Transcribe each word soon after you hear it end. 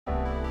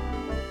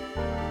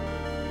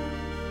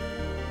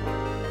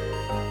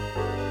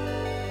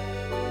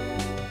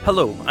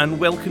Hello and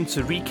welcome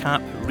to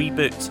Recap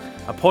Reboot,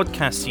 a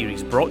podcast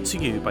series brought to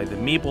you by the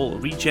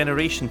Maybole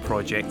Regeneration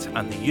Project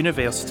and the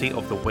University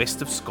of the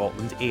West of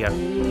Scotland Ayr.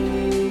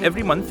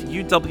 Every month,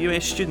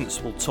 UWS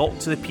students will talk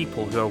to the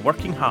people who are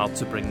working hard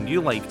to bring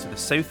new life to the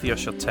South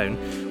Ayrshire town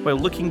while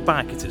looking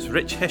back at its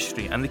rich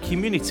history and the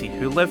community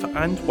who live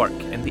and work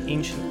in the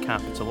ancient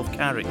capital of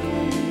Carrick.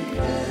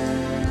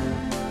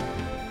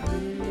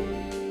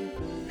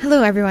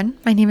 Hello everyone,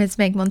 my name is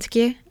Meg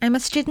Montague. I'm a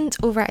student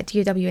over at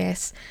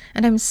UWS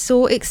and I'm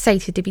so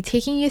excited to be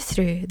taking you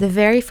through the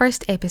very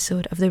first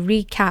episode of the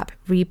Recap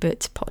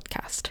Reboot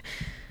podcast.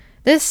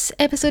 This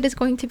episode is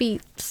going to be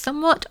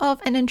somewhat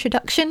of an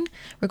introduction.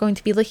 We're going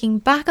to be looking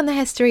back on the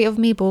history of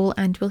Maybole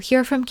and we'll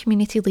hear from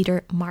community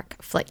leader Mark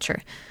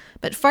Fletcher.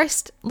 But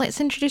first, let's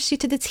introduce you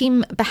to the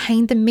team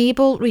behind the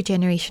Maybole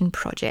Regeneration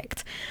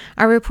Project.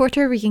 Our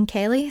reporter Regan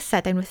Kelly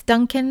sat down with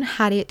Duncan,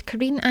 Harriet,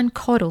 Corrine and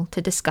Coral to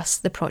discuss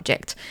the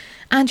project.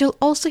 And you'll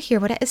also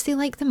hear what it is they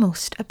like the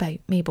most about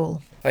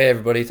Maybole. Hi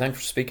everybody, thanks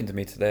for speaking to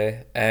me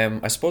today.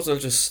 I suppose I'll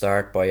just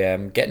start by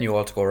getting you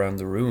all to go around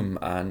the room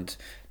and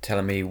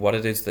telling me what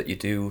it is that you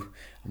do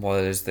and what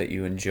it is that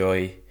you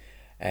enjoy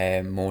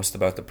most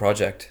about the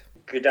project.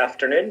 Good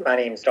afternoon, my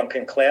name's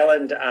Duncan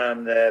Cleland.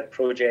 I'm the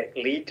project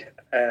lead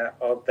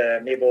of the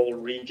Maybole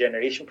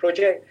Regeneration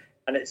Project,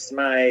 and it's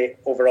my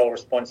overall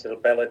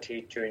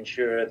responsibility to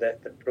ensure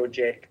that the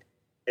project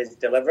is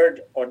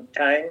delivered on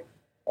time,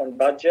 on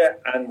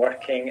budget, and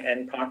working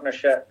in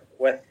partnership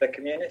with the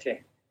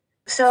community.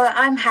 So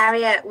I'm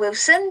Harriet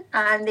Wilson.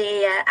 I'm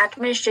the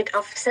administrative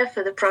officer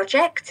for the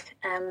project.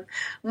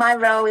 My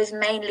role is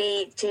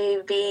mainly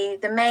to be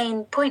the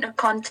main point of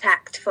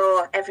contact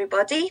for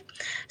everybody.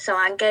 So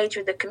I engage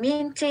with the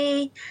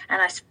community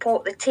and I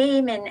support the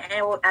team in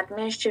all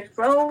administrative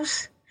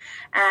roles.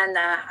 And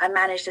I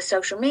manage the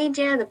social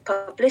media, the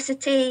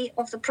publicity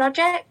of the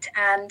project,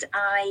 and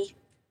I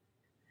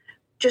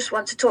just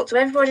want to talk to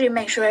everybody and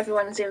make sure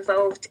everyone's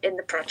involved in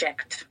the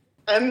project.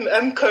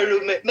 I'm Coral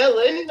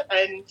McMillan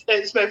and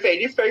it's my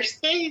very first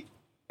day.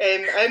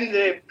 I'm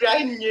the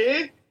brand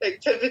new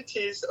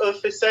activities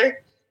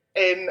officer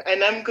and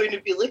I'm going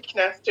to be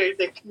looking after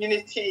the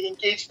community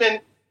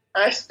engagement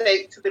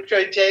aspect of the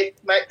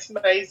project,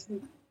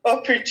 maximising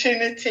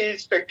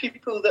opportunities for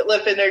people that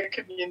live in our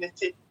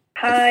community.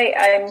 Hi,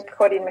 I'm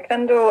Corrine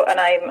McCrindle and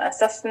I'm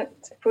Assistant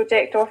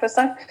Project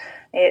Officer.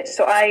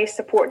 So I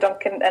support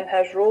Duncan in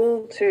his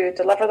role to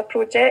deliver the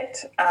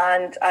project,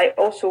 and I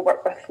also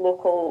work with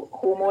local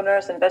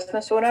homeowners and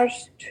business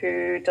owners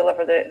to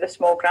deliver the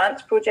Small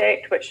Grants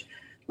project, which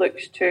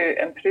looks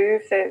to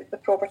improve the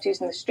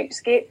properties in the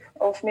streetscape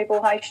of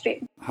Maybole High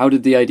Street. How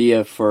did the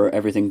idea for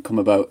everything come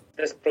about?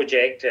 This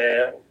project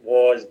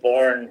was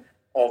born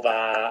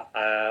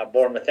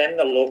within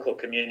the local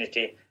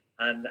community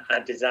and a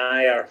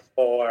desire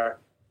for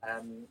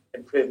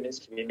improvements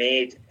to be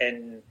made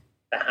in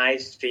the High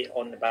Street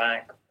on the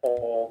back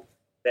of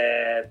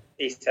the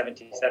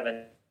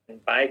A77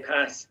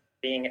 bypass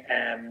being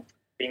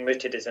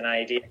mooted as an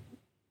idea,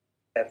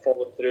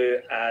 followed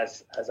through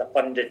as a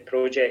funded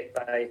project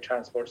by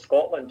Transport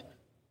Scotland.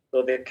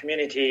 So the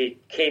community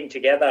came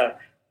together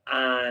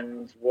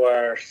and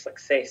were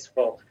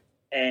successful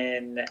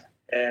in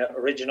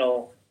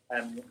original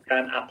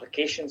grant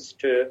applications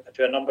to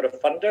a number of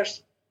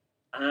funders.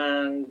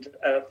 And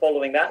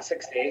following that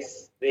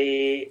success,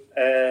 they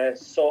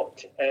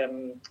sought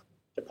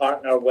to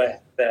partner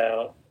with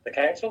the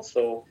council,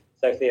 so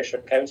South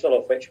Ayrshire Council,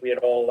 of which we are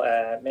all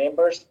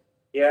members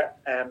here,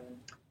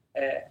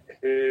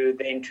 who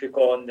then took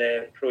on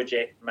the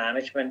project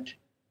management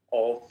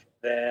of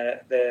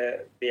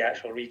the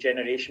actual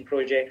regeneration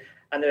project.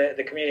 And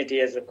the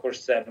community is, of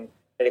course,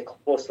 very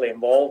closely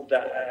involved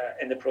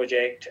in the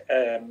project,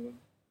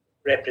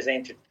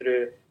 represented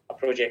through a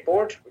project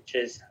board, which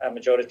is a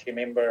majority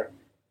member.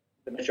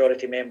 The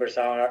majority members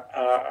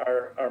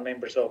are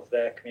members of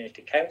the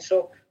community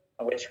council,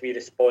 which we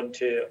respond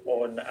to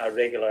on a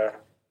regular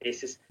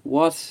basis.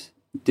 What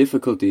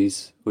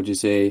difficulties would you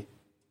say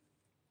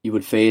you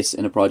would face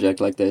in a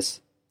project like this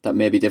that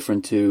may be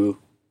different to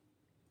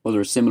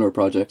other similar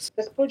projects?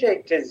 This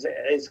project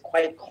is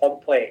quite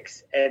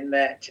complex in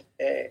that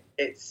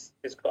it's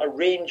got a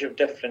range of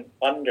different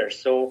funders.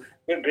 So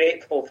we're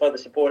grateful for the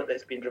support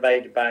that's been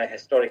provided by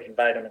Historic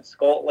Environment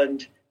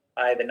Scotland,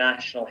 by the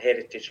National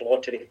Heritage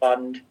Lottery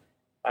Fund,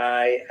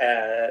 by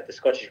the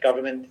Scottish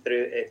Government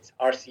through its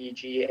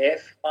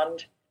RCGF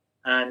fund,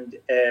 and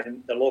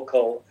the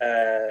local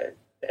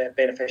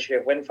beneficiary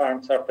of wind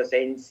farm surplus,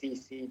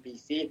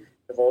 NCCBC,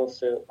 have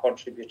also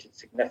contributed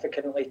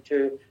significantly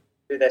to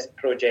this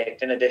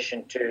project, in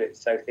addition to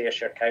South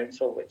Ayrshire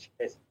Council, which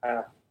is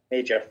a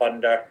major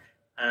funder,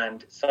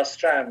 and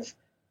Sustrans.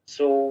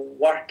 So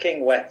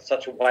working with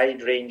such a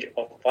wide range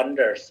of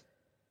funders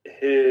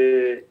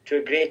who, to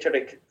a greater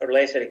or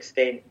lesser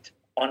extent,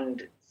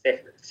 fund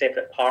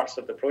separate parts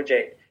of the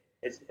project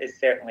is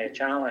certainly a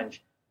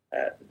challenge.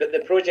 But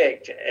the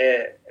project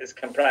is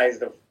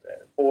comprised of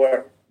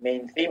four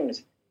main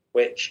themes,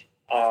 which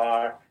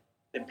are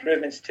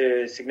improvements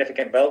to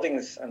significant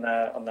buildings on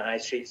the high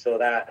street. So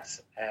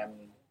that's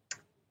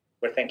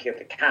we're thinking of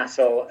the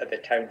castle, the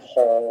town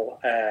hall,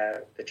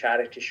 the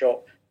charity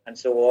shop, and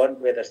so on,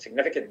 where there's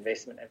significant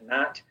investment in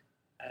that.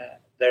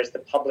 There's the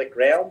public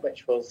realm,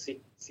 which will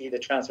see the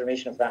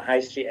transformation of that high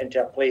street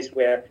into a place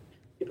where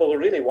people will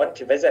really want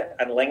to visit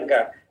and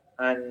linger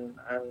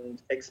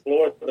and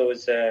explore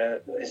those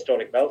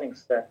historic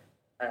buildings.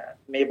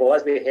 Maybole,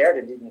 as we heard,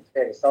 indeed, in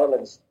Terry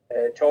Sutherland's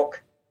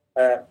talk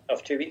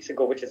of 2 weeks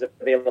ago, which is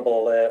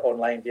available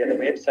online via the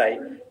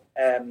website,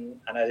 and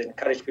I'd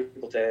encourage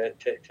people to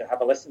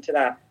have a listen to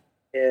that.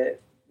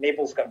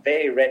 Maybole's got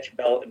very rich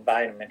built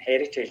environment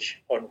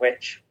heritage on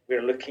which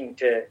we're looking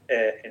to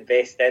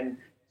invest in,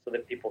 so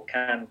that people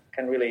can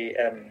really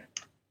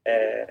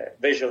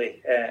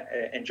visually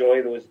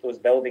enjoy those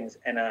buildings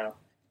in a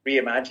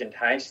reimagined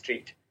high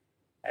street.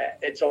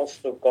 It's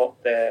also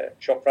got the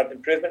shopfront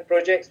improvement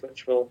projects,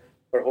 which we're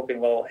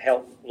hoping will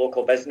help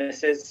local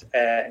businesses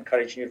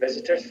encourage new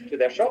visitors to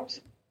their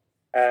shops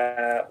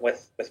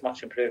with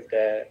much improved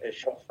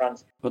shop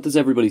fronts. What does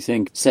everybody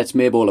think sets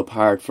Maybole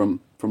apart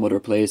from other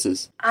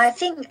places? I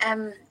think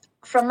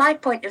from my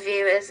point of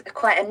view, as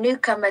quite a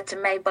newcomer to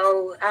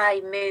Maybole,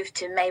 I moved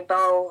to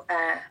Maybole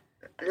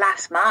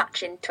last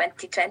March in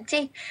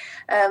 2020.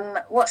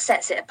 What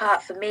sets it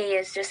apart for me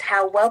is just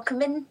how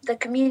welcoming the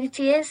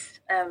community is.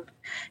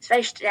 It's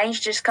very strange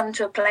to just come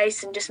to a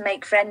place and just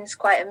make friends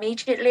quite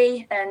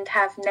immediately and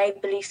have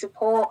neighbourly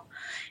support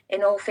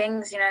in all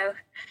things. You know,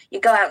 you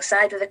go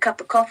outside with a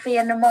cup of coffee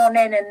in the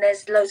morning and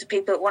there's loads of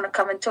people that want to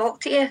come and talk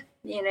to you.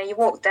 You know, you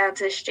walk down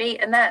to the street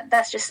and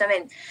that's just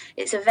something.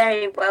 It's a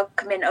very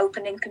welcoming,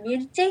 opening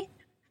community.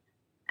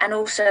 And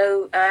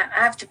also, I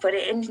have to put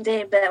it in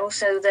there, but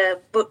also the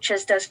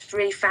butcher's does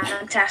really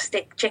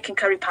fantastic chicken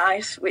curry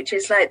pies, which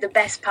is like the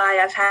best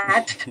pie I've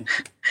had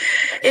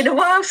in a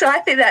while. So I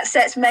think that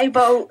sets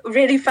Maybole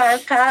really far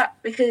apart,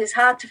 because it's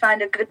hard to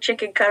find a good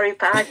chicken curry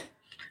pie,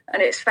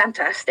 and it's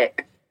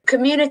fantastic.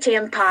 Community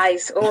and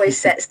pies always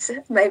sets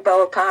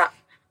Maybole apart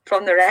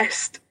from the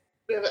rest.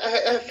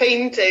 I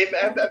find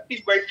I've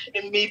been working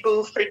in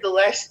Maybole for the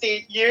last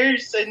 8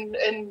 years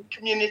in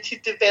community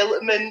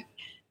development.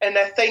 And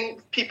I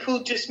think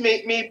people just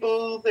make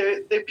Maybole,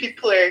 the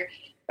people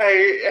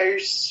are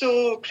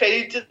so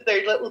proud of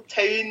their little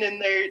town,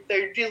 and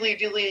they're really,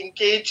 really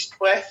engaged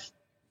with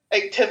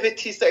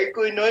activities that are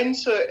going on.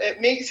 So it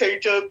makes our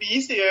job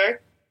easier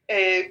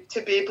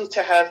to be able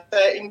to have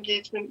that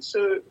engagement.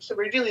 So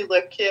we're really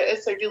lucky. It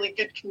is a really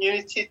good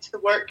community to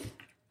work.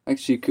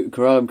 Actually,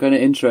 Carol, I'm kind of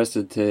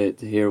interested to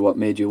hear what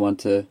made you want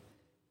to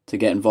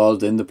get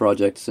involved in the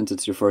project since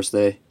it's your first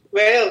day.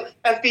 Well,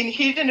 I've been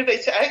hearing about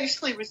it. I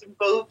actually was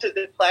involved at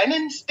the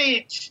planning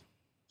stage.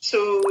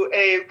 So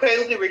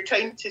while they were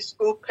trying to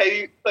scope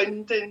out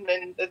funding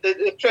and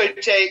the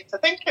project, I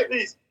think it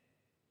was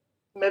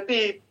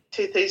maybe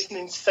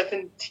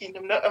 2017.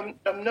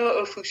 I'm not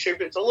awful sure,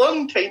 but it's a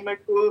long time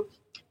ago.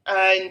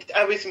 And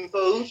I was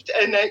involved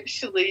in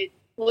actually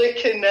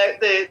looking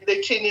at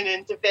the training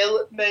and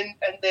development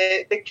and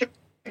the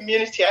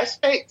community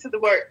aspect of the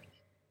work.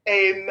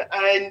 And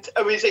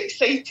I was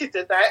excited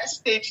at that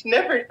stage,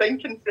 never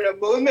thinking for a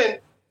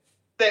moment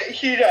that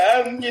here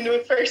I am,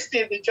 first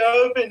day of the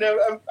job, and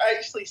I've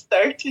actually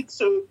started.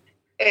 So,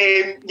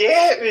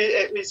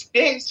 it was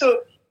great.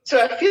 So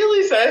I feel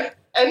as if,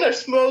 in a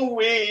small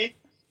way,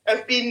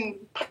 I've been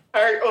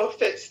part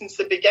of it since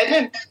the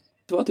beginning.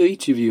 So what do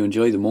each of you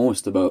enjoy the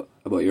most about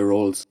your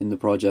roles in the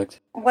project?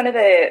 One of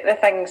the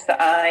things that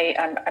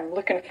I'm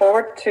looking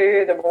forward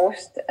to the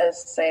most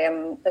is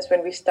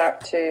when we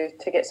start to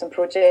get some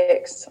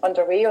projects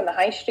underway on the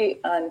high street.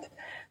 And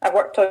I've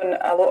worked on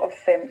a lot of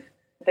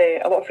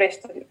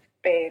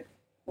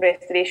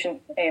restoration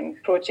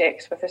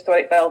projects with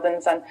historic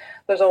buildings, and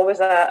there's always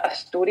a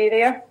story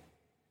there.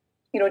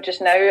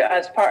 Just now,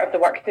 as part of the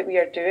work that we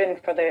are doing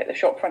for the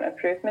shopfront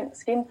improvement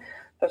scheme,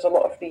 there's a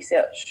lot of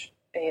research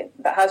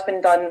that has been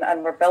done,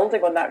 and we're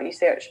building on that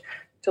research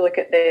to look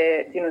at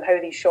how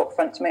these shop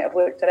fronts might have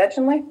looked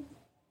originally.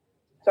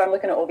 So I'm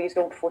looking at all these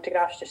old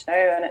photographs just now,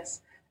 and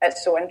it's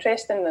so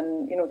interesting.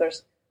 And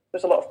there's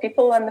a lot of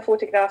people in the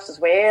photographs as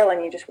well,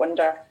 and you just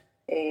wonder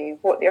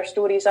what their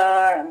stories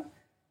are. And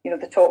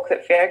the talk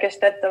that Fergus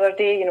did the other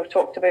day,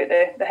 talked about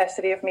the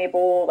history of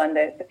Maybole and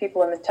the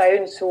people in the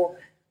town. So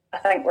I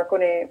think we're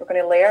going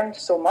to learn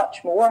so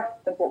much more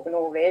than what we know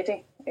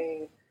already.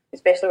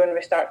 Especially when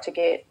we start to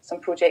get some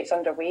projects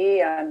underway,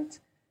 and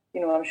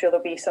I'm sure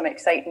there'll be some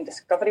exciting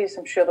discoveries.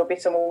 I'm sure there'll be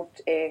some old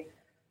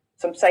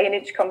some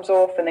signage comes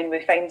off, and then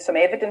we find some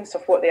evidence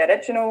of what the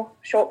original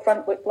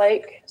shopfront looked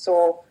like.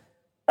 So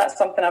that's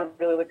something I'm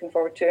really looking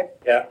forward to.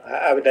 Yeah,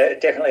 I would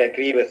definitely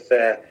agree with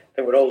that.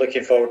 We're all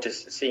looking forward to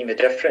seeing the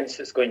difference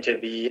that's going to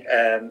be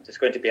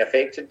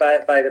affected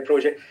by the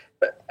project.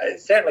 But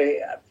certainly,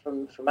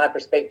 from my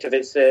perspective,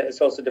 it's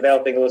also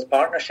developing those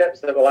partnerships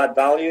that will add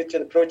value to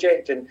the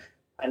project, and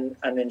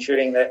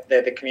ensuring that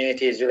the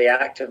community is really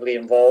actively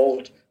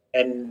involved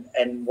in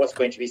what's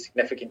going to be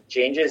significant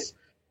changes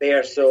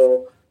there.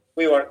 So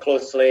we work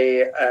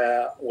closely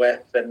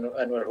with, and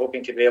we're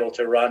hoping to be able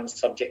to run,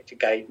 subject to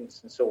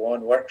guidance and so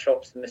on,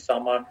 workshops in the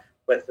summer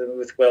with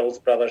Wills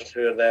Brothers,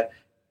 who are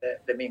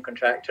the main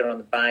contractor on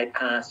the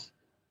bypass,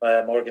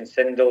 Morgan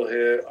Sindel,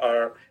 who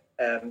are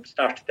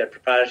started their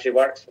preparatory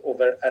works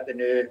over at the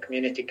new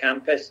community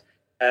campus.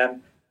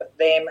 Them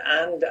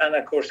and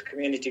of course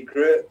community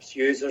groups,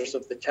 users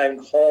of the town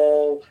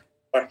hall,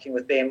 working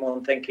with them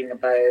on thinking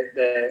about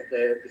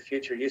the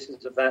future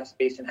uses of that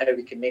space and how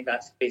we can make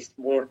that space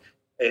more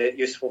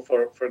useful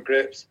for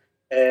groups.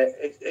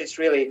 It's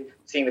really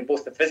seeing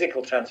both the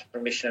physical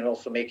transformation and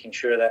also making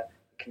sure that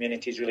the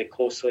community is really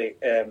closely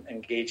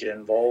engaged and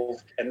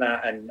involved in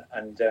that. And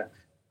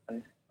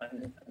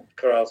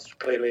Coral's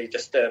clearly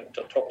just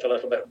talked a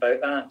little bit about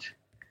that.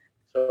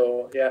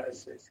 So yeah,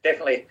 it's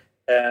definitely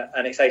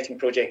an exciting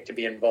project to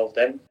be involved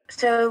in.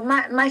 So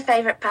my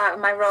favourite part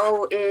of my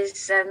role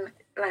is,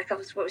 like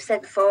what we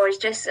said before, is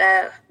just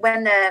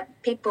when the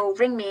people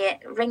ring me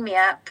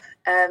up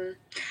and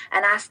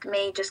ask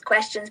me just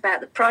questions about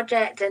the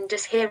project, and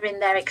just hearing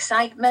their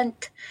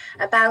excitement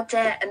about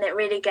it, and it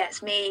really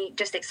gets me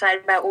just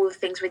excited about all the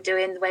things we're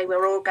doing, the way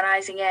we're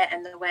organising it,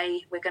 and the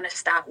way we're going to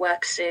start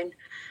work soon.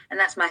 And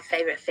that's my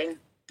favourite thing,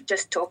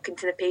 just talking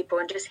to the people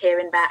and just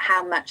hearing about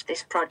how much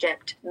this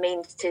project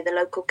means to the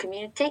local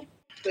community.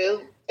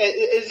 Well,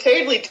 it's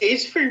early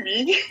days for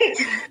me,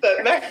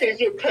 but my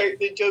favourite part of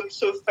the job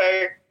so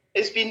far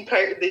has been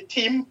part of the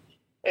team,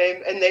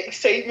 and the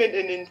excitement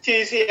and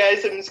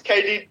enthusiasm has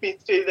carried me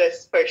through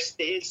this first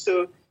day.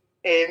 So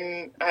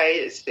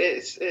it's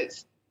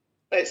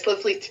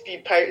lovely to be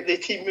part of the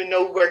team and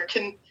all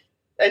working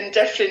in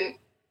different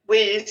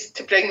ways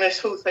to bring this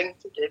whole thing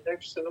together.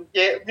 So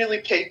yeah, really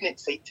proud and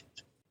excited.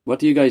 What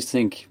do you guys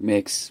think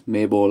makes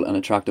Maybole an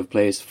attractive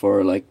place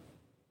for like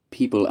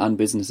people and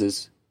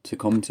businesses to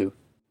come to?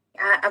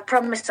 I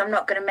promise I'm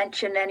not going to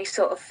mention any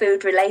sort of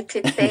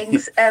food-related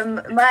things.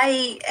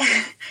 My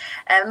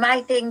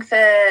thing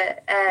for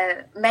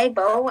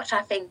Maybole, which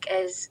I think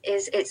is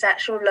its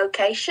actual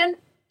location.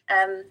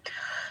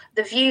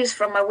 The views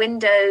from my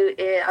window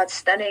are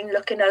stunning,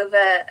 looking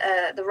over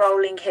the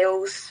rolling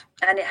hills,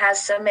 and it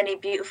has so many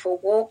beautiful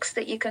walks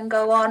that you can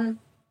go on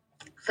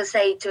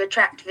to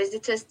attract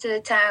visitors to the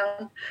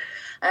town.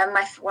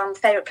 My one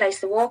favourite place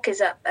to walk is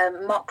up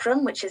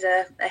Mockram, which is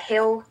a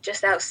hill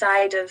just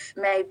outside of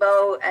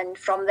Maybole, and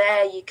from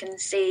there you can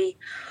see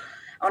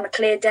on a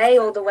clear day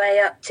all the way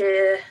up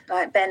to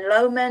like Ben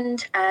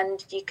Lomond,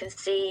 and you can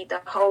see the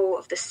whole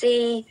of the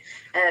sea,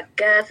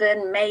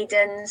 Girvan,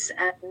 Maidens,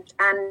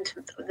 and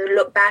the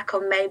look back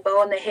on Maybole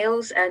on the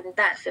hills. And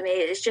that for me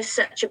is just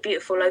such a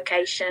beautiful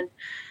location,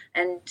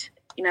 and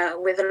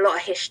with a lot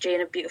of history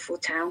and a beautiful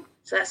town.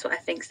 So that's what I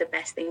think is the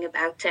best thing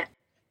about it.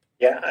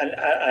 Yeah, and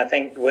I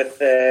think with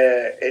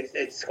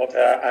it's got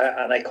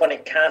an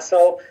iconic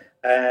castle.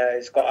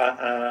 It's got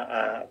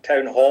a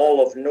town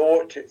hall of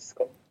note. It's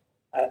got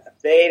a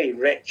very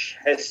rich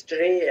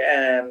history.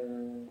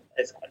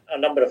 It's got a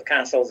number of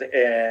castles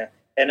in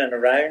and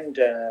around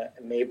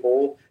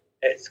Maybole.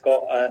 It's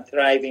got a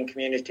thriving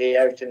community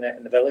out in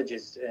the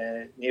villages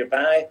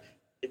nearby.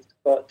 It's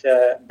got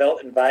a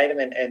built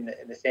environment in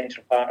the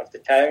central part of the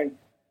town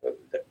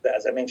that,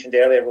 as I mentioned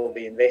earlier, we'll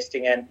be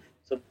investing in.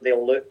 So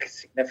they'll look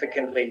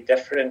significantly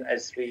different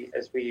as we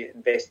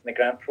invest in the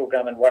grant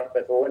programme and work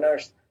with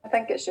owners. I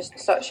think it's just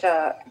such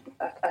a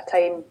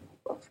time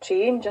of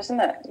change, isn't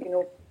it?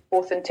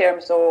 Both in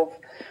terms of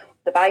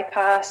the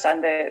bypass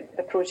and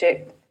the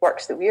project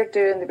works that we're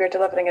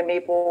delivering in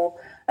Maybole,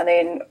 and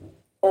then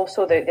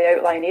also the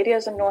outlying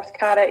areas in North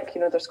Carrick.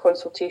 There's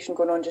consultation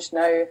going on just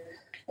now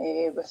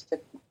with the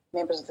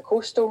members of the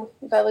coastal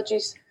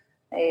villages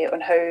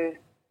on how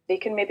they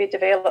can maybe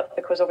develop,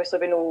 because obviously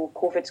we know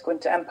COVID's going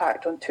to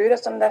impact on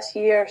tourism this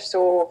year.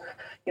 So,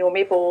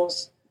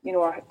 Maybole's,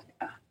 a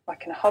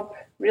kind of hub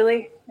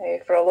really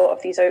for a lot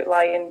of these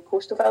outlying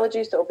coastal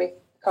villages that will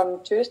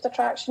become tourist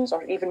attractions,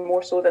 or even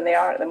more so than they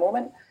are at the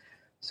moment.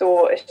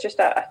 So it's just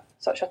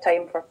such a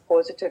time for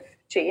positive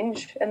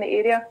change in the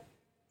area.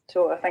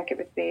 So I think it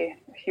would be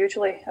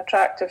hugely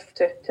attractive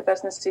to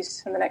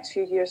businesses in the next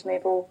few years,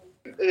 Maybole.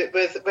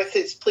 With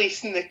its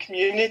place in the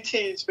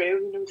community as well,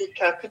 the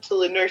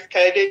capital in North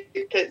Carrick,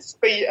 it's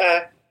quite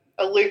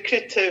a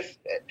lucrative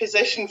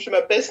position from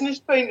a business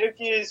point of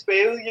view as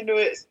well.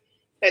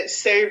 It's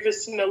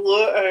servicing a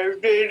lot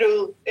of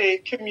rural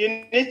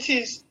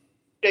communities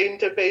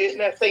round about,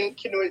 and I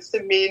think it's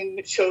the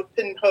main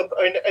shopping hub,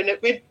 and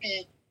it would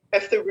be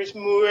if there was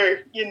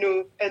more in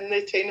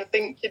the town. I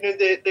think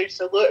there's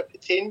a lot of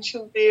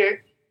potential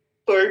there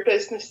for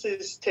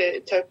businesses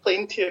to have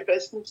plenty of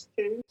business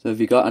too. So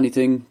have you got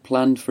anything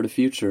planned for the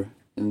future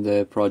in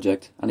the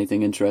project?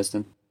 Anything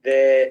interesting?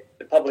 The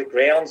public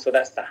realm, so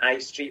that's the High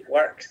Street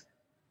works.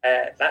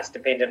 That's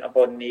dependent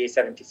upon the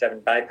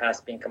A77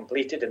 bypass being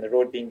completed and the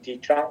road being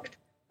detrunked.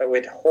 But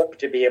we'd hope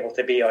to be able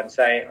to be on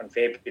site on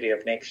February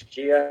of next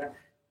year.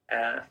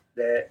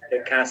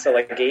 The castle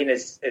again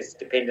is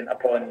dependent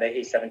upon the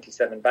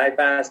A77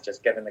 bypass,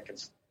 just given the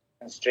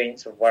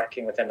constraints of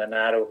working within a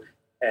narrow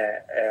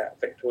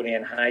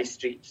Victorian High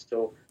Street.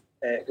 So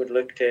would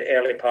look to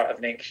early part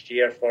of next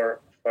year for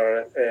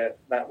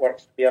that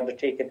works to be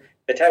undertaken.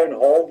 The town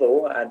hall,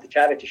 though, and the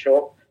charity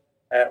shop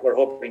we're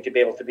hoping to be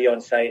able to be on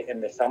site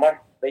in the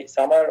summer, late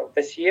summer of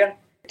this year.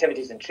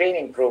 Activities and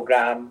training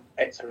programme,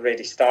 it's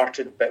already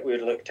started, but we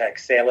would look to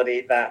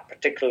accelerate that,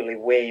 particularly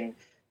when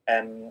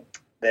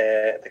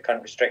the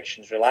current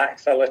restrictions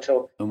relax a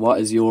little. And what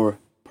is your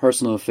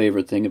personal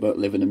favourite thing about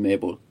living in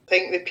Maybole? I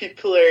think the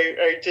people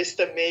are just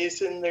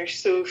amazing. They're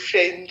so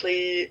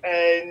friendly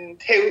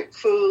and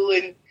helpful,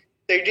 and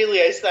there really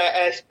is that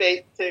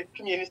aspect of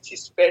community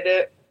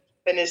spirit.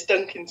 And as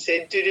Duncan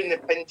said, during the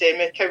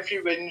pandemic,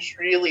 everyone's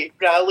really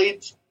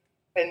rallied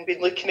and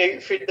been looking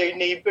out for their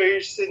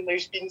neighbours, and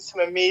there's been some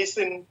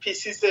amazing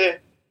pieces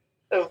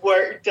of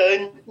work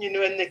done, in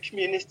the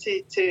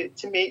community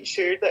to make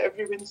sure that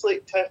everyone's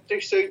looked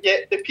after. So,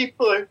 yeah, the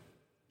people are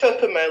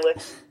top of my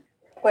list.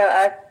 Well,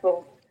 I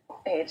will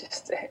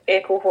just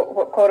echo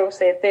what Coral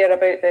said there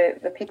about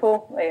the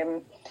people.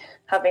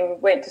 Having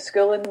went to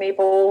school in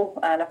Maybole,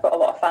 and I've got a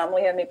lot of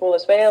family in Maybole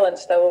as well, and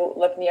still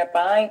live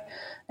nearby,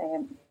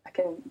 I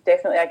can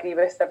definitely agree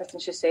with everything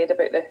she said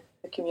about the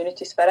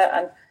community spirit.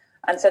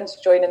 And since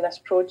joining this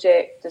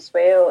project as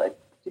well,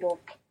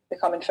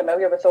 becoming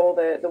familiar with all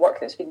the work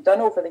that's been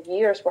done over the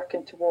years,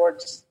 working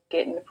towards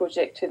getting the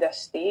project to this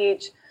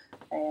stage,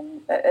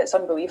 it's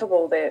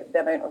unbelievable the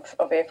amount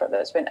of effort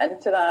that's went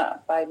into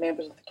that by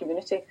members of the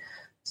community.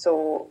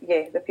 So,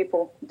 yeah, the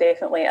people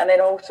definitely. And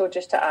then also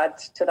just to add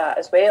to that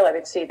as well, I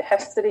would say the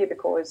history,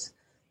 because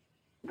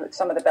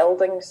some of the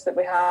buildings that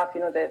we have,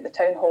 the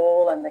town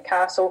hall and the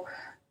castle,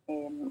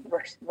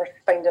 we're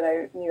finding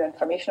out new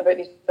information about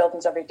these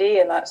buildings every day,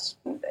 and that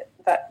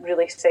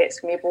really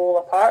sets Maybole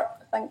apart,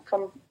 I think,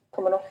 from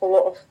an awful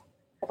lot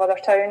of other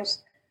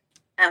towns.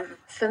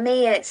 For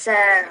me, it's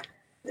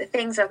the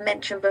things I've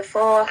mentioned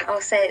before. I'll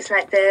say it's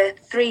like the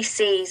 3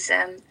 C's.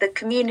 The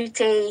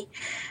community,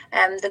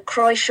 the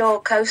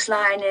Croyshaw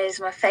coastline is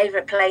my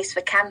favourite place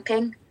for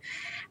camping,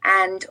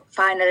 and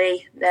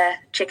finally the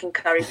chicken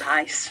curry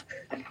pies.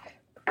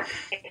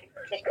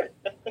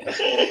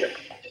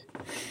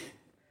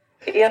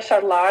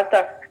 Ayrshire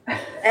larder.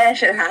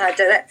 Ayrshire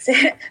larder, that's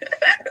it.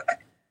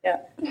 Yeah.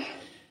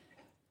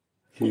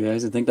 You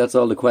guys, I think that's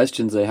all the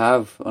questions I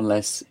have,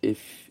 unless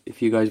if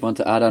you guys want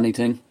to add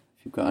anything,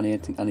 if you've got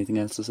anything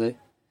else to say.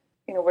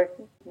 We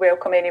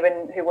welcome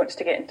anyone who wants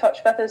to get in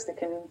touch with us. They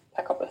can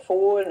pick up the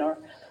phone or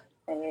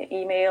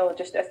email.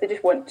 Just if they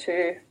just want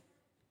to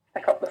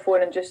pick up the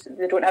phone and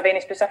they don't have any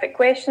specific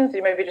questions,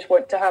 they maybe just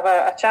want to have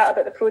a chat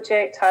about the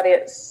project.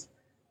 Harriet's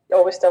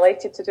always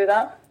delighted to do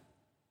that.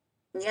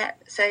 Yeah,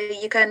 so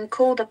you can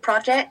call the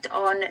project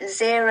on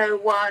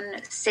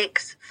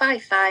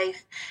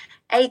 01655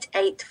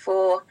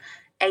 884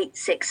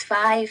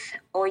 865,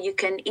 or you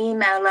can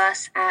email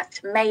us at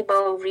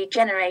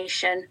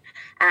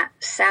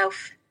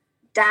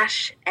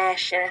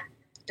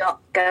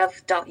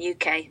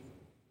mayboleregeneration@south-ayrshire.gov.uk.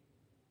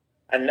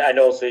 And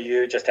also,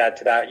 you just add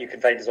to that, you can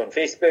find us on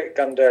Facebook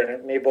under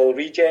Maybole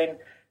Regen,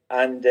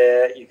 and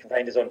you can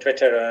find us on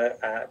Twitter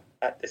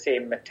at the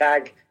same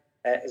tag.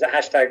 Is it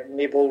hashtag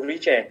Maybole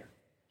Regen?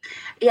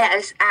 Yeah,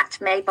 it's at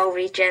Maybole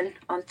Regen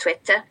on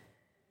Twitter.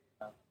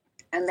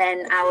 And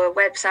then our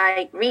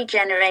website,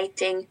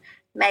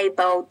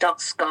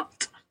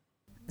 regeneratingmaybole.scot.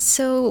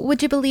 So,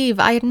 would you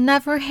believe I had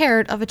never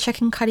heard of a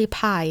chicken curry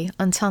pie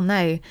until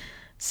now?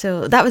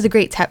 So that was a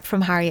great tip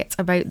from Harriet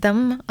about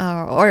them,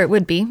 or it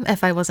would be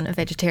if I wasn't a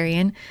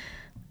vegetarian.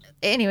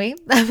 Anyway,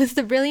 that was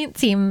the brilliant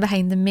team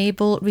behind the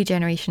Maybole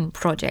Regeneration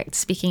Project,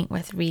 speaking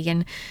with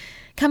Regan.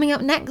 Coming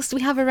up next,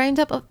 we have a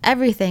roundup of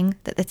everything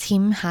that the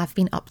team have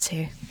been up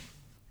to.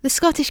 The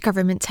Scottish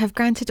Government have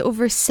granted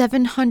over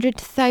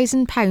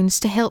 £700,000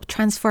 to help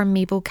transform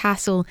Maybole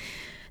Castle.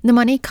 The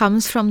money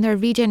comes from their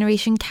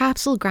Regeneration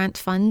Capsule Grant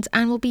Fund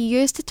and will be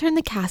used to turn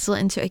the castle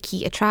into a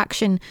key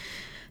attraction.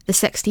 The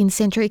 16th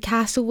century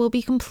castle will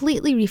be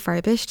completely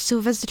refurbished so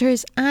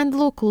visitors and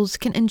locals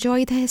can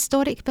enjoy the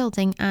historic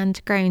building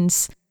and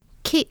grounds.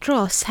 Kate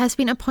Ross has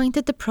been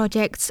appointed the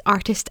project's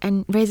artist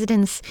in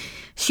residence.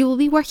 She will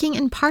be working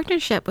in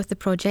partnership with the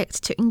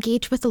project to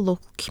engage with the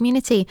local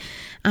community,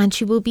 and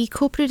she will be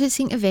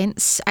co-producing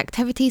events,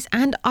 activities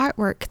and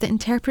artwork that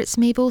interprets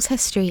Maybole's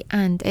history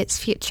and its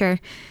future.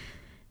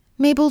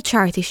 Maybole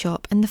Charity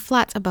Shop and the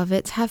flat above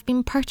it have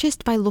been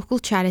purchased by local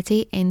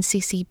charity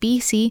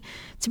NCCBC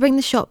to bring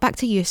the shop back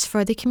to use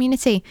for the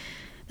community.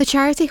 The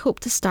charity hope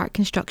to start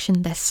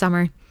construction this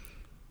summer.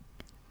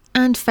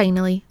 And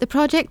finally, the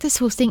project is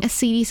hosting a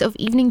series of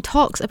evening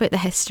talks about the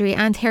history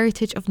and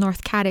heritage of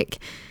North Carrick.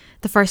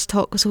 The first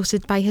talk was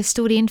hosted by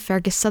historian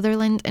Fergus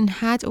Sutherland and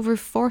had over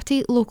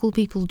 40 local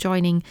people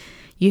joining.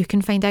 You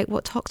can find out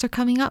what talks are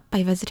coming up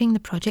by visiting the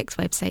project's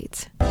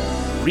website.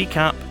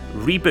 Recap,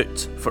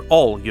 reboot for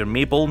all your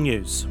Maybole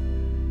news.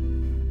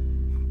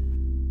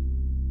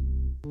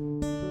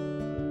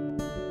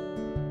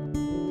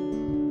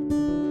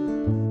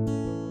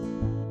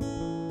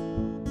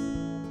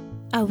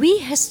 A wee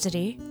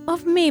history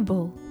of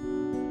Maybole.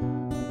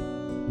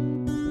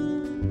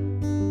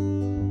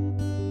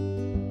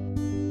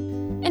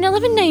 In In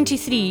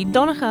 1193,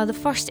 Donogh, the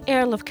first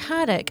Earl of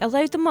Carrick,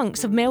 allowed the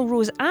monks of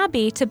Melrose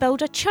Abbey to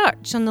build a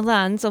church on the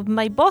lands of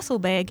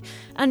Mybothelbeg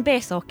and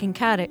Bethock in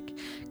Carrick.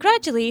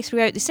 Gradually,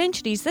 throughout the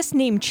centuries, this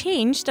name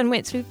changed and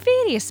went through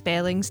various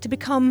spellings to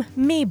become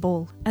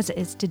Maybole, as it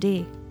is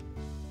today.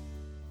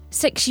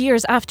 6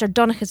 years after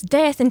Donogh's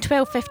death in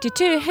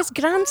 1252, his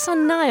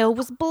grandson Niall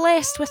was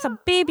blessed with a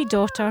baby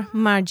daughter,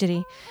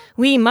 Marjorie.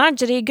 Wee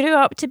Marjorie grew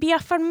up to be a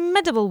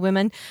formidable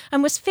woman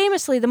and was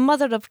famously the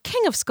mother of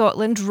King of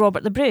Scotland,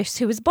 Robert the Bruce,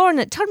 who was born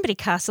at Turnberry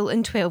Castle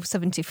in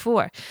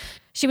 1274.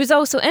 She was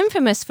also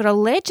infamous for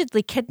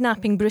allegedly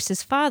kidnapping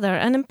Bruce's father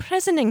and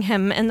imprisoning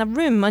him in a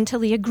room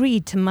until he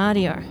agreed to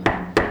marry her.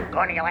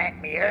 Gonna let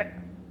me out?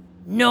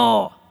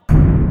 No!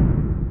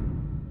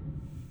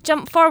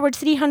 Jump forward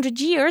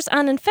 300 years,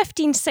 and in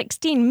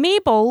 1516,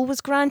 Maybole was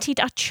granted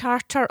a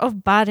charter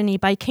of barony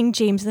by King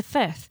James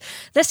V.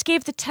 This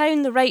gave the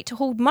town the right to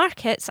hold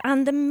markets,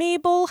 and the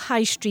Maybole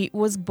High Street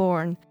was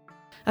born.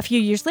 A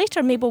few years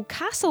later, Maybole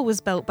Castle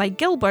was built by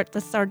Gilbert,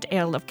 the third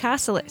Earl of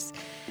Cassilis.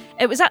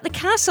 It was at the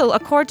castle,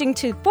 according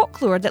to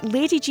folklore, that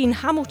Lady Jean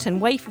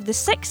Hamilton, wife of the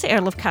sixth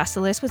Earl of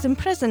Cassilis, was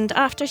imprisoned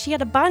after she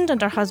had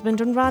abandoned her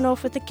husband and ran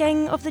off with the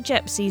king of the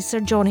gypsies,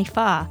 Sir Johnny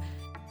Fa.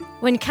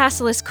 When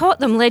Cassilis caught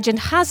them, legend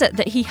has it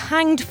that he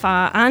hanged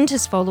Fa and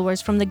his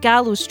followers from the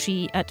gallows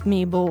tree at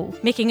Maybole,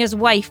 making his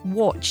wife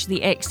watch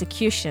the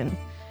execution.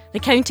 The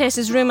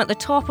Countess's room at the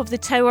top of the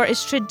tower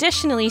is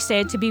traditionally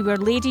said to be where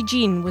Lady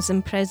Jean was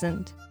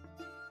imprisoned.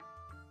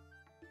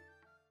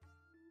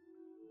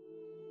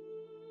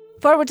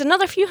 Forward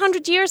another few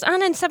hundred years,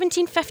 and in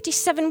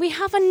 1757 we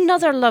have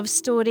another love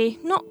story,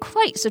 not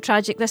quite so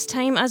tragic this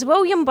time, as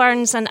William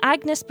Burns and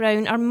Agnes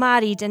Brown are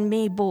married in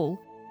Maybole.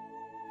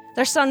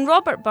 Their son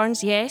Robert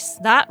Burns, yes,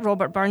 that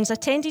Robert Burns,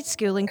 attended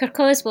school in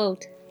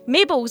Kirkoswald.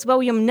 Mayble's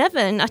William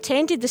Niven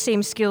attended the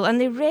same school,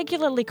 and they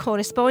regularly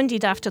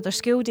corresponded after their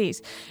school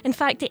days. In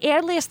fact, the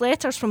earliest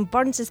letters from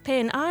Burns's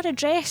pen are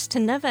addressed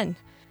to Niven.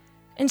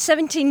 In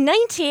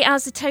 1790,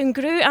 as the town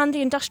grew and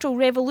the Industrial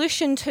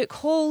Revolution took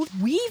hold,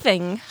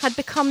 weaving had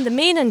become the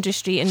main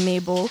industry in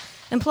Maybole,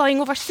 employing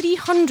over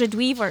 300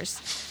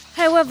 weavers.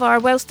 However,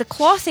 whilst the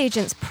cloth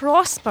agents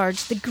prospered,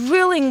 the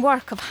gruelling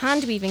work of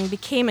hand weaving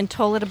became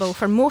intolerable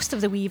for most of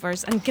the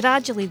weavers, and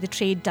gradually the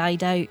trade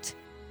died out.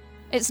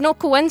 It's no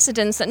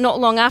coincidence that not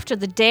long after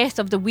the death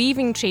of the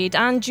weaving trade,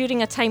 and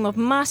during a time of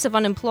massive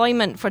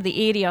unemployment for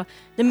the area,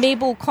 the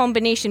Maybole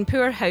Combination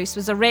Poorhouse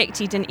was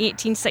erected in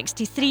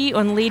 1863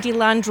 on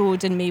Ladyland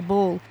Road in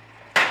Maybole.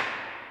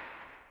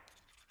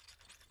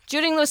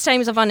 During those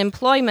times of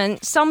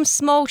unemployment, some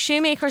small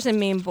shoemakers in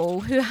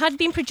Maybole, who had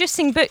been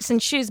producing boots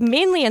and shoes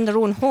mainly in their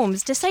own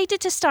homes,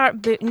 decided to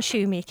start boot and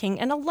shoemaking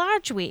in a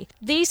large way.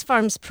 These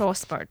firms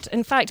prospered.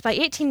 In fact, by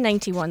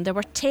 1891, there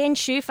were 10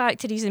 shoe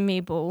factories in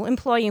Maybole,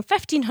 employing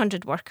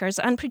 1,500 workers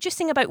and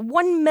producing about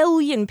 1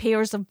 million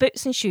pairs of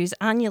boots and shoes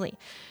annually.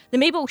 The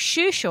Maybole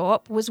Shoe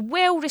Shop was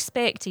well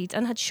respected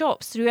and had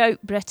shops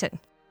throughout Britain.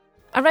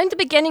 Around the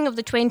beginning of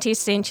the 20th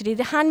century,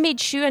 the handmade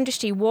shoe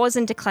industry was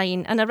in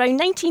decline, and around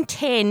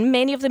 1910,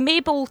 many of the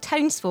Maybole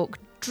townsfolk,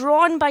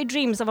 drawn by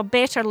dreams of a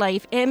better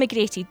life,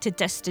 emigrated to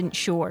distant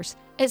shores.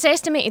 It's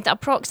estimated that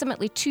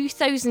approximately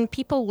 2,000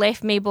 people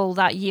left Maybole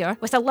that year,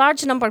 with a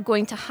large number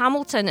going to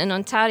Hamilton in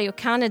Ontario,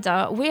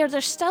 Canada, where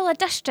there's still a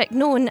district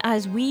known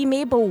as Wee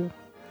Maybole.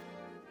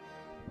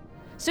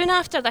 Soon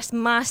after this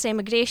mass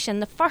emigration,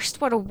 the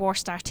First World War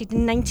started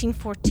in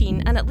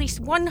 1914, and at least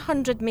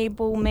 100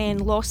 Maybole men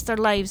lost their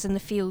lives in the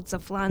fields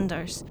of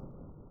Flanders.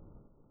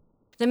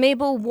 The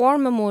Maybole War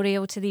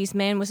Memorial to these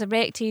men was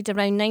erected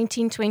around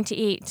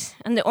 1928,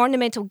 and the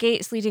ornamental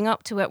gates leading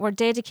up to it were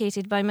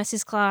dedicated by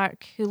Mrs.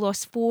 Clark, who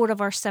lost 4 of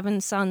her 7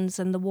 sons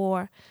in the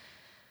war.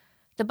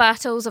 The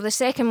battles of the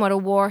Second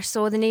World War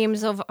saw the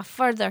names of a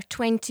further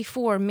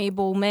 24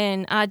 Maybole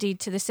men added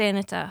to the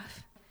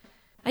cenotaph.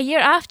 A year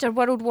after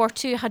World War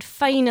II had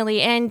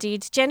finally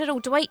ended, General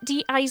Dwight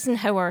D.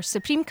 Eisenhower,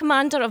 Supreme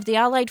Commander of the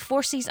Allied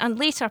Forces and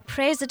later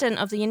President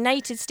of the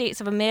United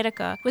States of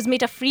America, was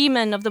made a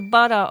freeman of the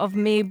borough of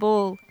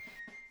Maybole.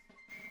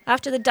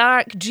 After the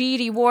dark,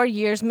 dreary war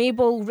years,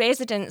 Maybole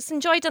residents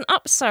enjoyed an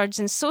upsurge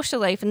in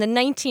social life in the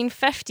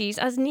 1950s,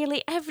 as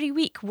nearly every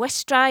week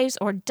whist drives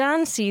or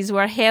dances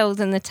were held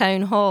in the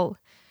town hall.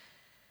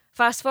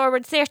 Fast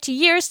forward 30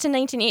 years to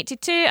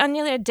 1982, and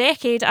nearly a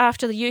decade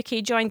after the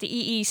UK joined the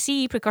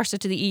EEC, precursor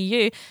to the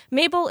EU,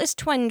 Maybole is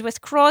twinned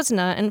with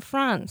Crosna in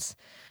France.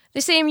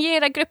 The same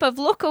year, a group of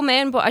local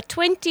men bought a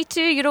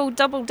 22-year-old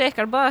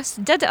double-decker bus,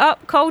 did it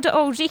up, called it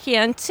Ulrike,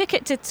 and took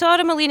it to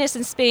Torremolinos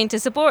in Spain to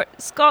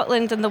support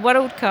Scotland in the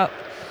World Cup.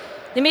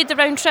 They made the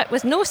round trip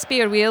with no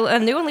spare wheel,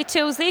 and the only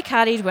tools they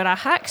carried were a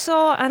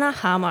hacksaw and a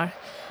hammer.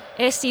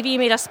 STV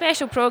made a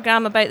special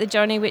programme about the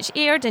journey, which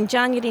aired in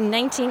January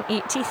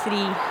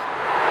 1983.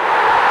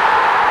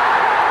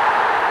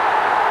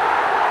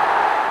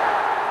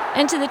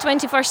 Into the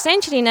 21st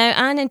century now,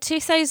 and in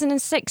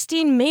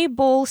 2016,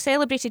 Maybole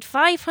celebrated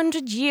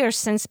 500 years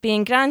since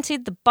being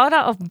granted the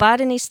Borough of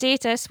Barony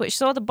status, which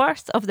saw the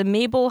birth of the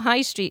Maybole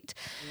High Street.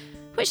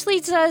 Which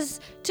leads us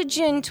to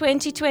June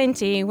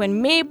 2020,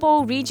 when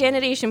Maybole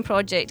Regeneration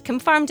Project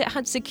confirmed it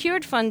had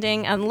secured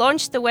funding and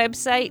launched the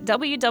website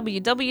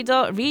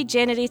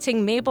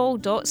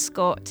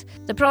www.regeneratingmaybole.scot.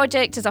 The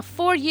project is a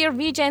 4-year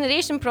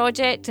regeneration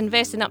project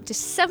investing up to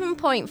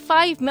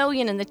 $7.5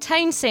 million in the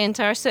town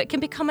centre so it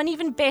can become an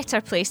even better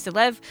place to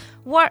live,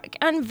 work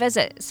and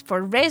visits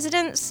for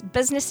residents,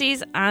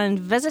 businesses and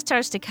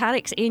visitors to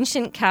Carrick's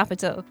ancient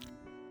capital.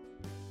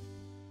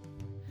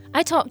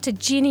 I talked to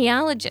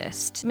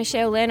genealogist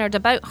Michelle Leonard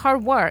about her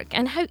work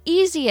and how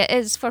easy it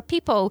is for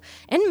people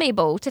in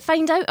Maybole to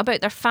find out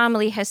about their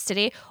family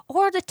history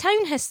or the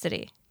town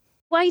history.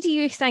 Why do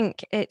you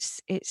think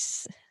it's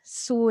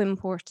so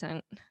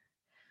important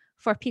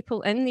for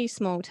people in these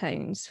small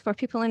towns, for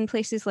people in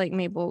places like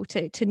Maybole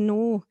to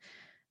know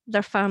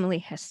their family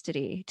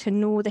history, to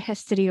know the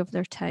history of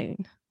their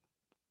town?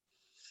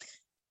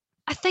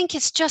 I think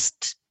it's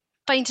just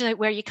finding out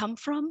where you come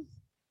from,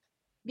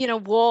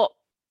 what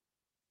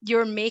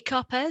your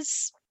makeup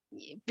is.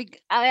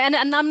 And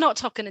I'm not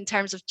talking in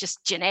terms of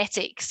just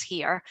genetics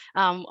here.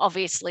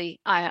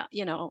 Obviously, I'm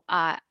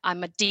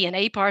a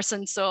DNA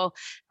person, so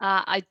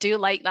I do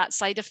like that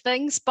side of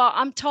things. But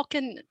I'm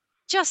talking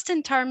just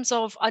in terms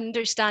of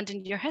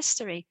understanding your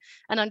history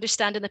and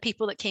understanding the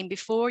people that came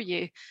before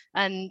you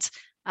and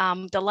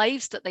the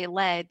lives that they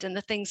led and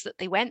the things that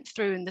they went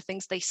through and the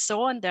things they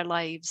saw in their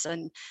lives,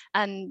 and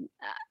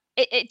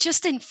it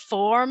just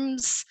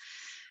informs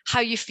how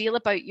you feel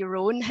about your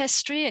own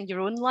history and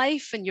your own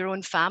life and your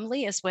own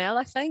family as well.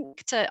 I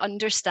think to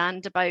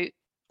understand about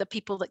the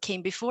people that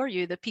came before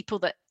you, the people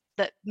that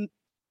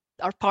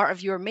are part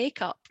of your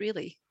makeup,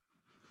 really.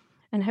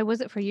 And how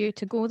was it for you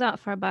to go that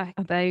far back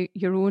about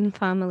your own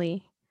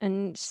family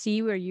and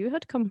see where you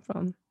had come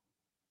from?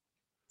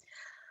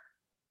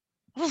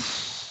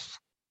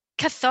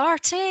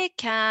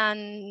 Cathartic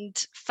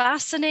and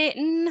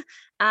fascinating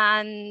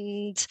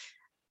and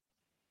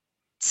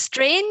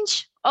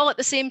strange all at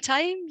the same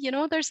time.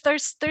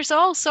 There's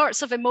all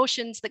sorts of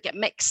emotions that get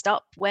mixed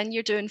up when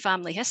you're doing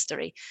family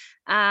history.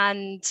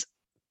 And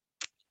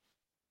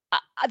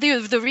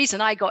the reason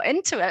I got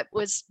into it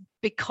was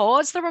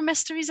because there were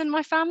mysteries in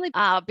my family,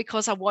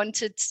 because I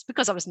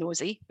was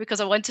nosy, because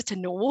I wanted to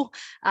know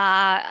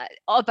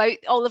about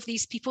all of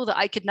these people that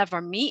I could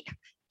never meet,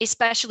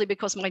 especially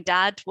because my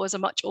dad was a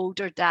much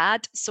older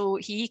dad, so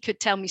he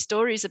could tell me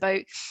stories about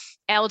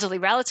elderly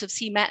relatives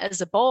he met as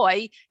a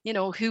boy,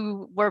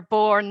 who were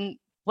born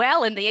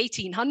well in the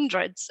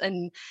 1800s.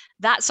 And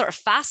that sort of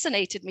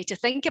fascinated me to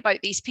think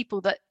about these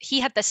people that he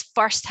had this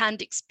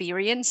first-hand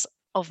experience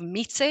of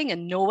meeting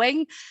and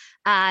knowing.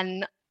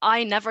 And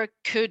I never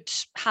could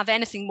have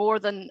anything more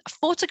than a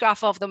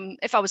photograph of them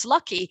if I was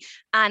lucky,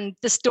 and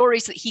the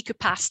stories that he could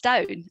pass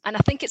down. And I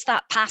think it's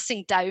that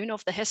passing down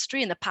of the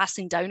history and the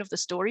passing down of the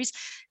stories.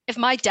 If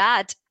my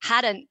dad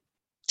hadn't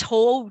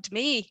told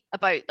me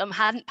about them,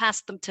 hadn't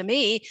passed them to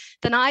me,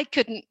 then I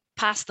couldn't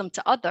pass them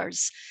to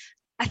others.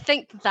 I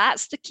think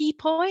that's the key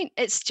point.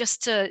 It's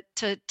just to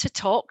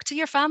talk to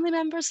your family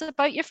members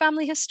about your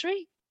family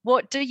history.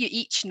 What do you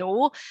each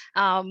know?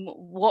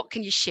 What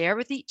can you share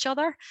with each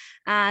other?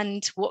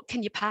 And what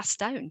can you pass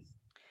down?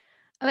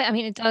 I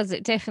mean, it does.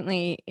 It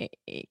definitely,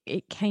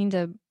 it kind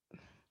of,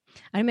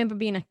 I remember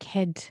being a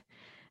kid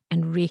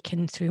and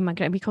raking through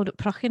we called it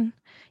prucking.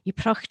 You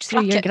prucked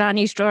through your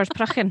granny's drawers,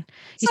 prucking.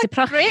 It's a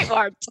great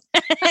word.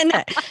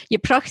 You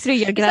pruck through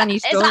your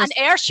granny's drawers. Is that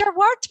an Ayrshire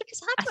word?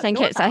 Because I think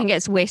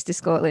it's west of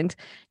Scotland.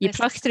 You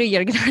pruck through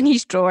your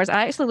granny's drawers.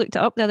 I actually looked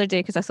it up the other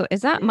day because I thought,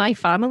 is that my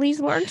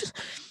family's word?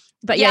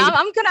 But yeah,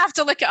 I'm going to have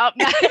to look it up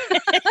now.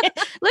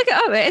 Look it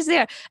up. It is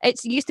there.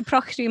 It's used to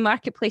pruck through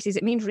marketplaces.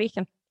 It means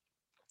raking.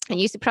 And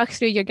you used to pruck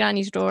through your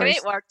granny's drawers.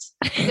 Great words.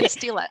 I'm going to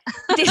steal it.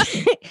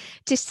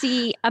 to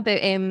see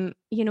about,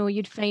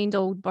 you'd find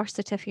old birth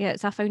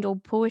certificates. I found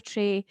old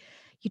poetry.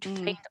 You'd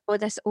find all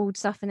this old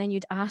stuff, and then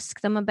you'd ask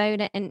them about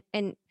it. And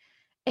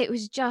it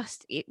was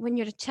just, when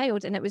you're a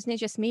child, and it wasn't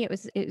just me, it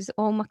was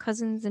all my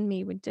cousins and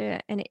me would do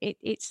it. And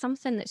it's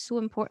something that's so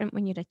important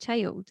when you're a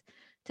child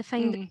to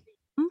find where you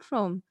come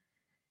from.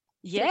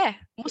 Yeah,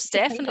 most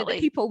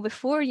definitely. People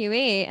before you,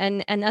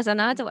 And as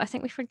an adult, I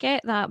think we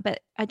forget that.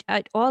 But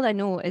all I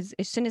know is,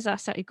 as soon as I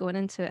started going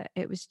into it,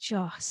 it was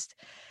just,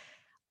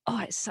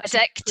 it's such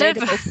addictive. An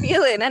incredible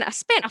feeling. And I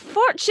spent a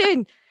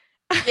fortune.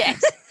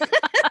 Yes.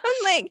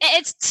 I'm like,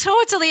 it's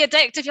totally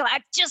addictive. You're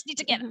like, I just need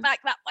to get back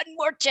that one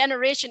more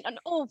generation. And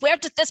where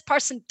did this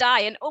person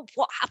die? And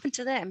what happened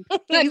to them? And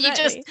and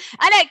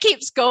it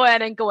keeps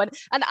going and going.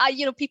 And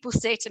people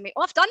say to me,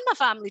 I've done my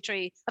family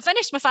tree. I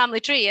finished my family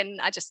tree, and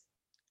I just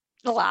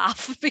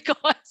laugh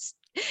because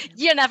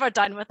you're never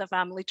done with a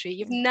family tree.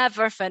 You've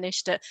never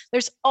finished it.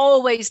 There's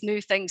always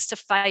new things to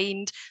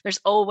find.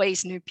 There's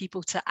always new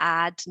people to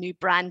add, new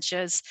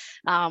branches,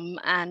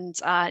 and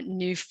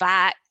new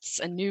facts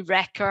and new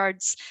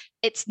records.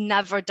 It's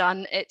never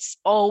done. It's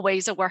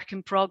always a work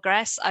in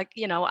progress.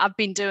 I've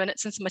been doing it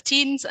since my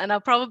teens, and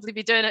I'll probably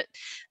be doing it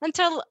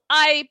until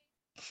I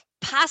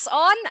pass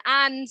on,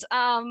 and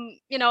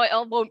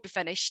it won't be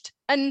finished,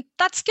 and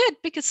that's good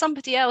because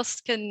somebody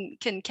else can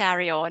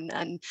carry on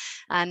and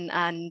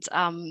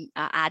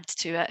add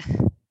to it.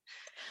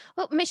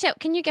 Well, Michelle,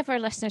 can you give our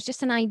listeners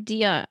just an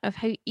idea of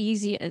how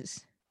easy it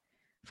is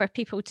for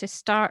people to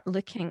start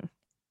looking?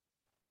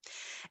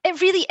 It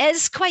really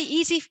is quite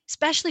easy,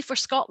 especially for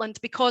Scotland,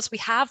 because we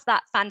have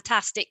that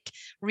fantastic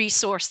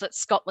resource that's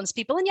Scotland's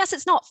People. And yes,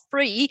 it's not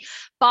free,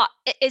 but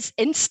it is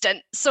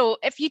instant. So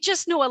if you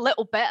just know a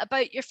little bit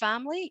about your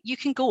family, you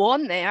can go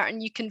on there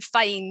and you can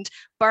find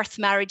birth,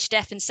 marriage,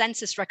 death, and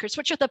census records,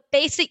 which are the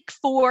basic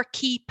 4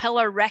 key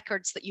pillar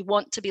records that you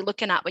want to be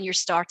looking at when you're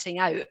starting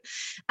out.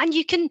 And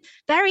you can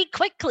very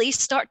quickly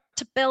start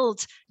to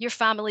build your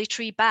family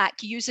tree back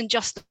using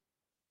just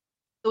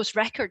those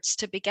records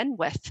to begin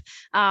with.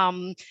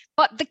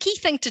 But the key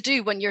thing to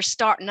do when you're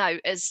starting out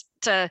is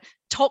to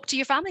talk to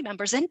your family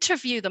members,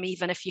 interview them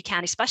even if you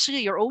can, especially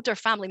your older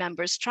family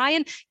members. Try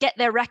and get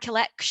their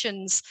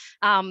recollections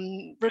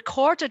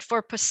recorded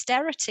for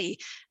posterity.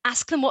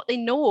 Ask them what they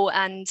know,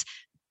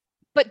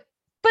 but at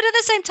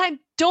the same time,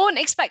 don't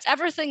expect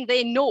everything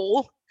they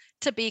know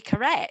to be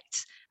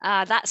correct.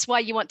 That's why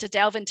you want to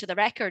delve into the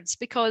records,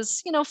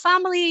 because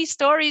family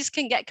stories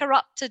can get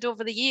corrupted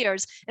over the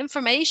years.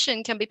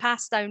 Information can be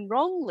passed down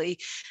wrongly.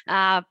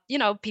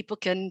 People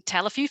can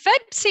tell a few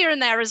fibs here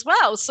and there as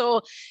well.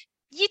 So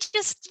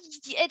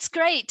it's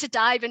great to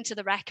dive into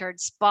the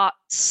records, but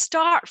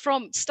start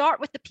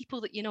with the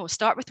people that you know.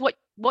 Start with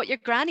what your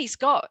granny's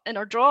got in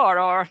her drawer,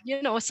 or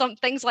some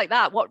things like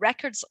that. What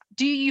records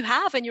do you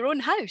have in your own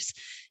house?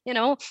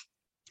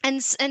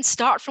 And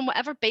start from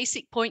whatever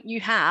basic point you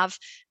have,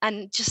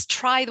 and just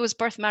try those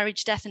birth,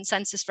 marriage, death, and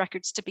census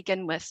records to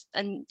begin with.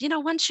 And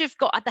once you've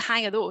got the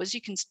hang of those,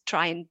 you can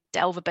try and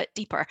delve a bit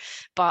deeper.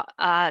 But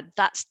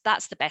that's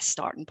the best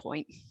starting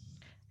point.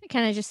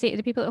 Can I just say to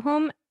the people at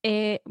home,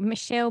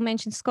 Michelle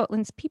mentioned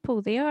Scotland's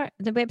People there.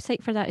 The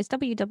website for that is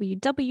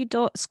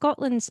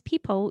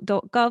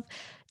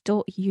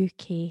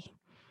www.scotlandspeople.gov.uk.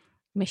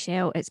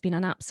 Michelle, it's been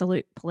an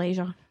absolute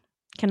pleasure.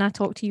 Can I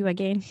talk to you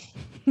again?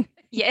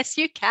 Yes,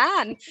 you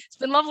can. It's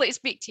been lovely to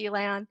speak to you,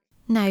 Leanne.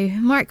 Now,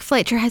 Mark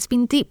Fletcher has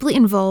been deeply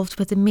involved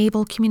with the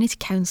Maybole Community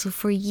Council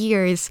for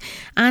years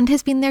and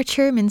has been their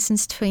chairman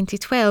since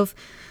 2012.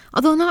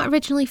 Although not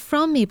originally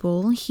from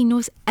Maybole, he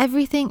knows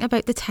everything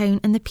about the town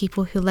and the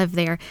people who live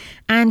there,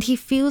 and he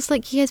feels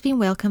like he has been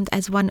welcomed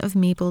as one of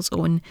Maybole's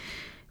own.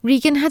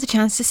 Regan had a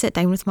chance to sit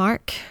down with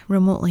Mark,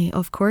 remotely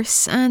of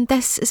course, and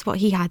this is what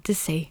he had to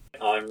say.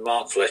 I'm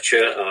Mark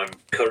Fletcher. I'm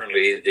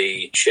currently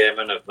the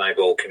chairman of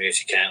Maybole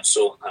Community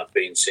Council. I've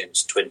been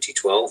since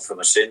 2012 for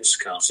my sins.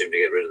 Can't seem to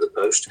get rid of the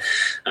post.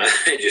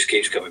 It just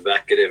keeps coming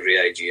back at every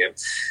AGM,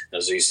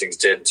 as these things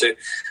tend to.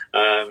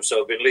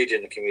 So I've been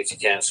leading the Community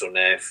Council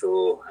now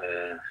for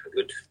a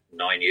good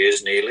 9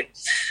 years nearly.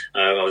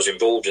 I was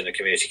involved in the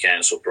Community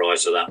Council prior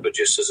to that, but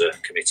just as a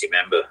committee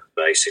member,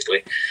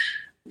 basically.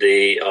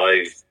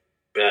 I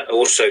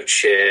also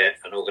chair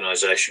an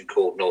organisation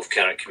called North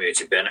Carrick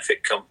Community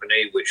Benefit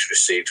Company, which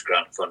receives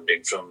grant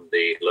funding from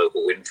the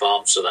local wind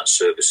farm. So that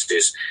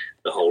services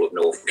the whole of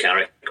North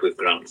Carrick with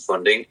grant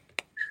funding.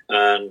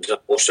 And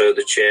also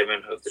the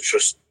chairman of the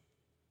trust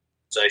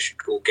organisation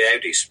called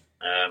Gaudies,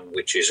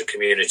 which is a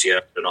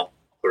community-owned and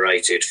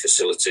operated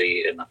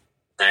facility in the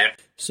town.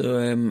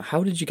 So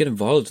how did you get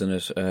involved in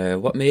it?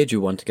 What made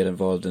you want to get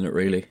involved in it,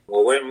 really?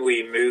 Well, when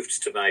we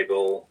moved to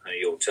Maybole, and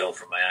you'll tell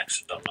from my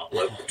accent I'm not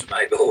local to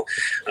Maybole,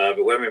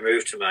 but when we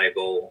moved to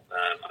Maybole,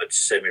 I'd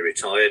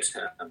semi-retired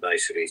and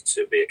basically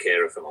to be a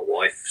carer for my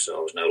wife, so I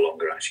was no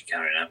longer actually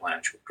carrying out my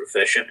actual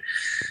profession.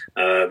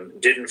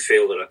 Didn't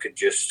feel that I could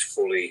just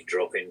fully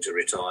drop into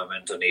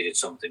retirement. I needed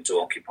something to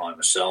occupy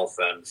myself,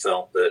 and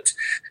felt that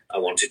I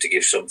wanted to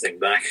give something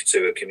back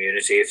to a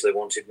community if they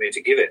wanted me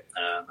to give it.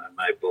 And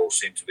Maybole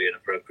seemed to be an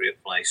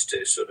appropriate place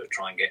to sort of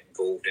try and get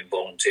involved in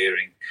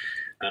volunteering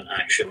and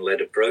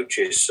action-led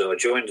approaches. So I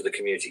joined the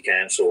Community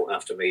Council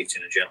after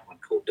meeting a gentleman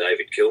called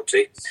David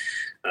Kilty.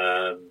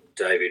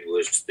 David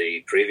was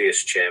the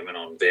previous chairman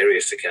on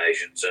various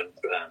occasions, and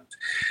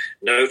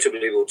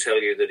notably will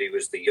tell you that he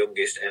was the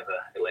youngest ever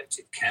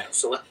elected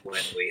councillor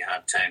when we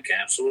had town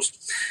councils.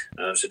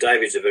 So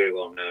David's a very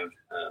well-known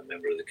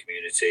member of the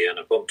community, and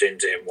I bumped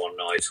into him one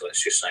night,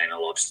 let's just say in a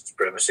licensed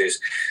premises,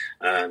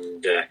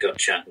 and got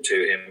chatting to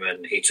him,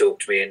 and he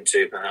talked me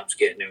into perhaps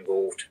getting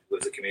involved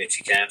with the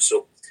Community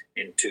Council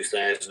in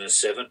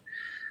 2007.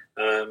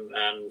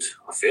 And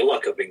I feel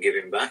like I've been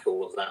giving back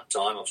all of that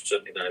time. I've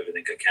certainly done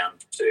everything I can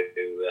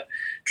to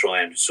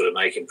try and sort of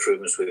make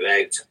improvements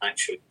without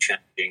actually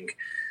changing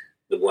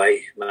the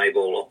way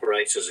Maybole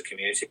operates as a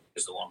community,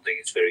 because the one thing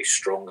it's very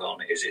strong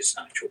on is its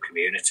actual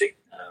community.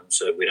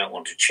 So we don't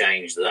want to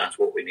change that.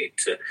 What we need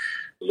to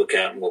look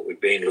at, and what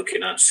we've been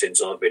looking at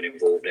since I've been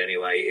involved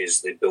anyway,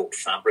 is the built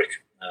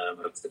fabric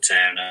of the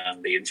town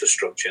and the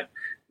infrastructure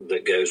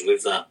that goes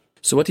with that.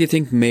 So what do you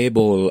think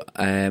Maybole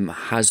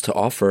has to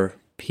offer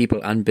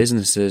people and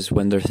businesses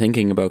when they're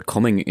thinking about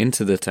coming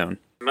into the town?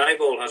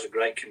 Maybole has has a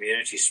great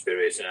community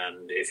spirit,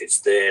 and if it's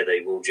there,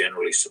 they will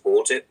generally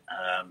support it.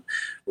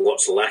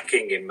 What's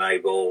lacking in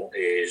Maybole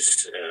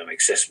is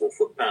accessible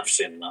footpaths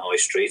in the high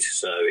street,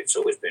 so it's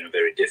always been a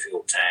very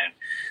difficult town,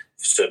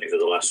 certainly for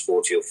the last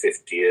 40 or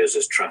 50 years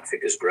as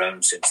traffic has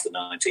grown since the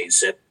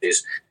 1970s.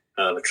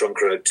 A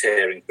trunk road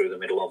tearing through the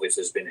middle of it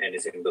has been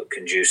anything but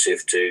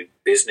conducive to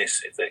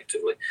business,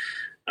 effectively.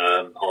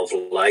 Of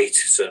late,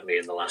 certainly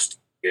in the last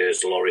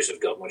years, lorries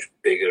have got much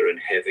bigger and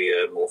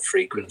heavier, more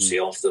frequency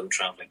of them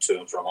travelling to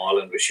and from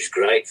Ireland, which is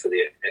great for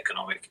the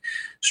economic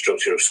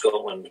structure of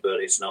Scotland,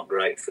 but it's not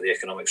great for the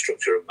economic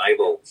structure of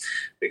Maybole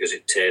because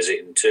it tears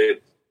it in two.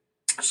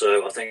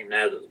 So I think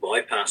now that the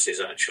bypass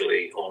is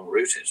actually en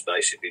route, it's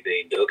basically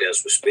being dug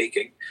as we're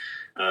speaking,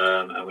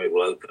 and it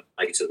will open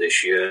later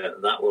this year.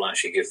 That will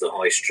actually give the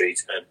high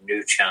street a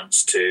new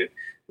chance to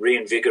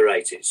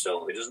reinvigorate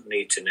itself. It doesn't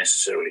need to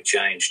necessarily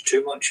change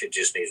too much. It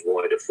just needs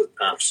wider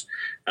footpaths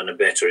and a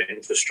better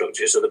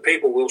infrastructure. So the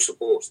people will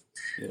support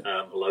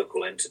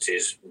local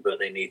entities, but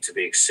they need to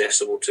be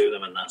accessible to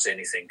them, and that's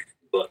anything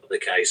but the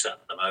case at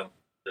the moment.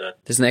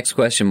 This next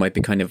question might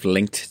be kind of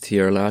linked to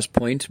your last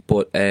point,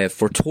 but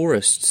for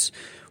tourists,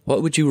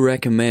 what would you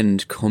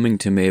recommend coming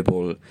to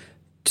Maybole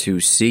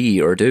to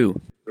see or do?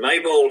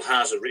 Maybole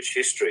has a rich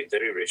history,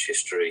 very rich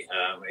history.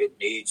 It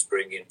needs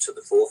bringing to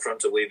the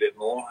forefront a wee bit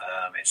more.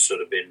 It's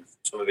sort of been,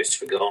 some of it's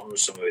forgotten,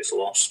 some of it's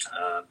lost.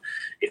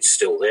 It's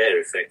still there,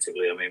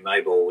 effectively. I mean,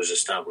 Maybole was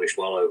established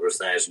well over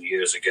 1,000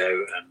 years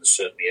ago, and there's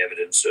certainly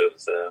evidence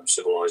of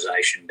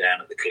civilization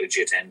down at the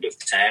collegiate end of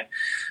the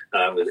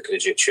town, with the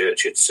collegiate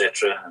church,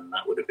 etc., and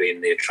that would have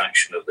been the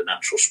attraction of the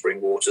natural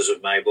spring waters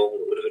of Maybole.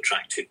 It would have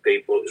attracted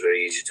people. It was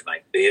very easy to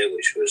make beer,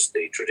 which was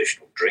the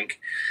traditional drink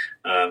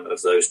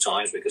of those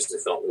times, because they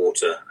felt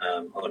water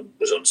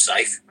was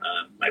unsafe.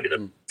 Maybe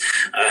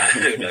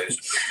who knows?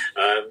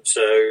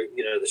 So,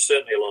 you know, there's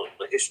certainly a lot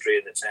of history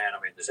in the town.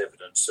 I mean, there's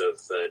evidence of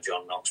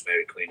John Knox,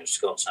 Mary Queen of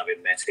Scots,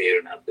 having met here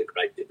and had the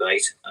great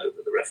debate over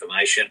the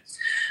Reformation.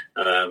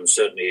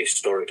 Certainly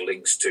historic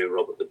links to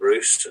Robert the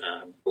Bruce,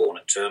 born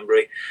at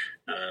Turnberry,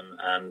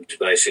 and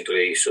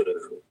basically sort of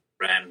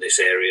ran this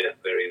area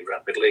very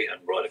rapidly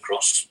and right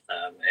across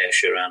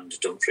Ayrshire and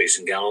Dumfries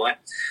and Galloway.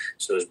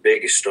 So there's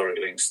big historic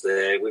links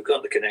there. We've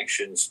got the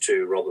connections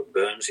to Robert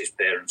Burns. His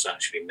parents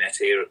actually met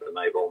here at the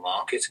Maybole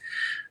Market,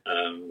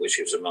 which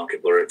was a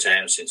market borough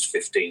town since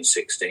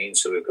 1516.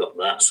 So we've got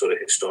that sort of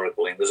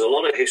historical link. There's a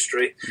lot of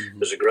history.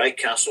 There's a great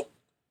castle,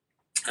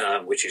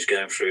 which is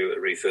going through a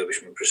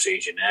refurbishment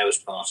procedure now as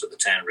part of the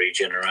town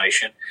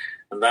regeneration.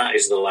 And that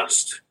is the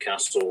last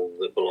castle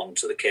that belonged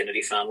to the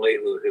Kennedy family,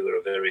 who were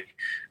a very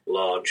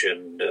large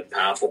and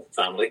powerful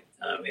family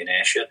in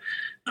Ayrshire.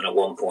 And at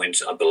one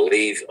point, I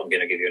believe, I'm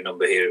going to give you a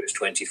number here, it was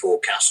 24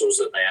 castles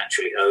that they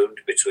actually owned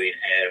between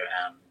Ayr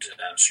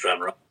and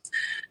Stranraer.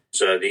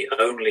 So the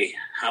only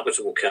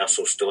habitable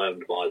castle still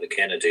owned by the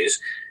Kennedys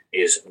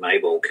is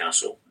Maybole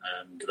Castle,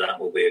 and that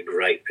will be a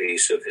great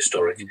piece of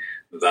historic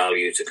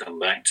value to come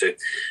back to.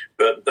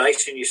 But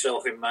basing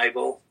yourself in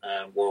Maybole,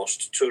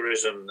 whilst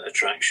tourism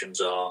attractions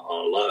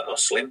are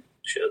slim,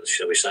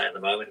 shall we say at the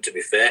moment, to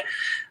be fair,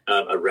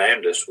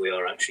 around us we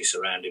are actually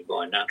surrounded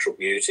by natural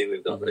beauty.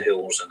 We've got the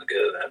hills and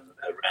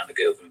around the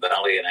Girvan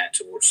Valley and out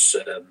towards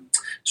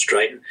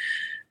Straighton.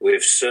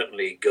 We've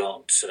certainly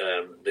got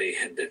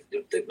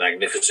the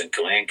magnificent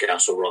Culzean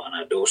Castle right on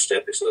our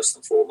doorstep. It's less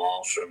than 4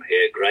 miles from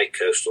here. Great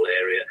coastal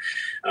area.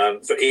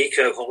 For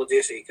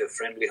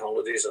eco-friendly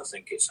holidays, I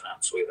think it's an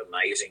absolute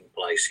amazing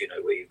place, you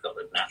know, where you've got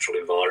the natural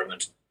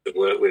environment to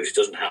work with. It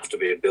doesn't have to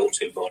be a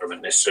built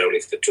environment necessarily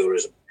for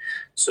tourism.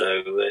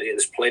 So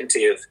there's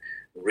plenty of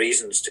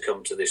reasons to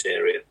come to this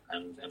area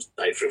and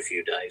stay for a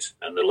few days.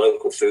 And the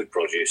local food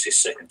produce is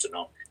second to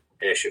none.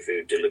 Ayrshire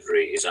food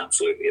delivery is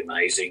absolutely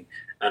amazing.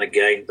 And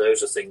again,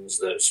 those are things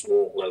that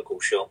small local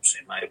shops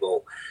in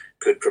Maybole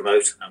could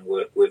promote and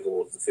work with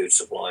all of the food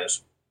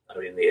suppliers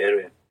in the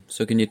area.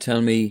 So can you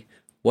tell me,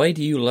 why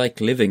do you like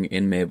living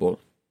in Maybole?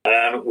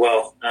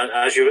 Well,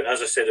 as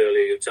I said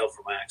earlier, you'll tell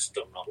from my accent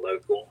I'm not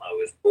local. I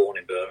was born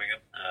in Birmingham,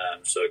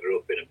 so I grew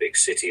up in a big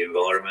city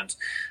environment.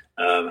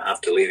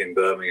 After leaving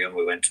Birmingham,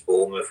 we went to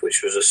Bournemouth,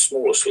 which was a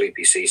smaller,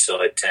 sleepy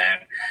seaside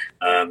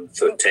town,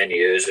 for 10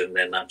 years, and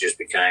then that just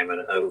became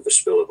an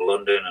overspill of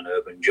London, an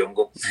urban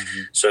jungle.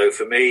 So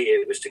for me,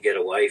 it was to get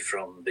away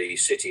from the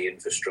city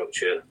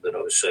infrastructure that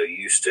I was so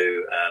used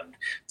to and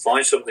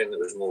find something that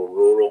was more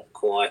rural,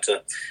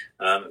 quieter,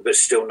 but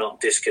still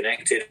not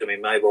disconnected. I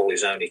mean, Maybole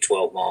is only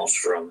 12 miles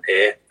from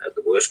Ayr at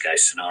the worst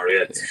case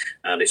scenario,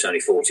 and it's only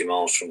 40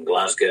 miles from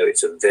Glasgow.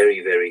 It's a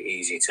very, very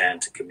easy town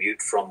to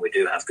commute from. We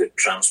do have good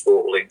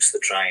transport links. The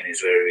train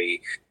is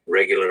very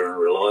regular and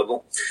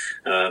reliable.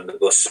 The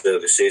bus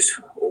services,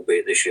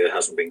 albeit this year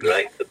hasn't been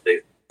great, but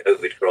the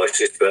COVID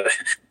crisis, but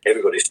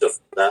everybody's stuff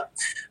like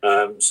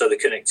that. So the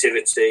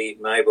connectivity,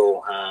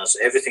 Maybole has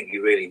everything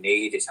you really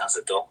need. It has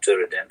a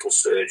doctor, a dental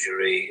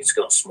surgery. It's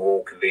got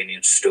small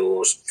convenience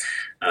stores.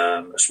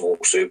 a small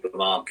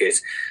supermarket.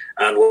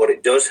 And what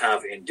it does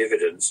have in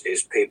dividends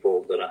is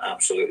people that are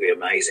absolutely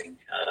amazing.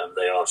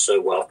 They are so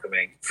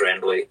welcoming,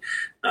 friendly.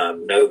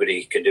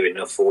 Nobody can do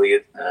enough for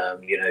you.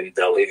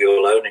 They'll leave you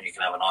alone and you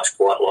can have a nice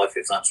quiet life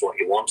if that's what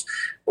you want.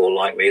 Or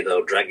like me,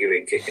 they'll drag you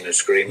in kicking and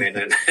screaming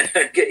and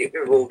get you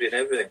involved in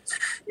everything.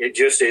 It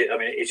just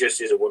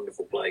is a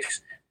wonderful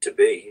place to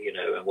be,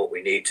 and what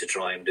we need to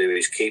try and do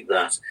is keep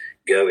that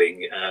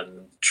going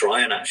and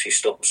try and actually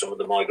stop some of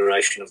the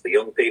migration of the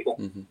young people.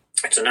 Mm-hmm.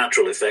 It's a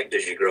natural effect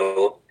as you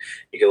grow up.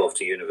 You go off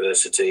to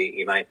university,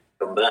 you may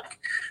come back,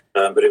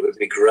 but it would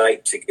be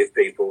great to give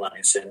people that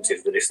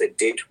incentive that if they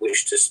did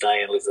wish to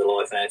stay and live their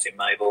life out in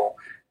Maybole,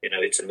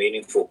 it's a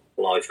meaningful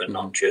life and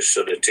not just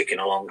sort of ticking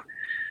along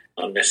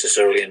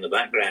unnecessarily in the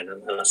background.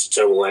 And that's a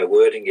terrible way of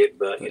wording it,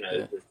 but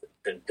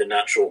the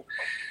natural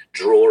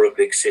draw of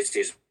big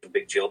cities and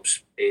big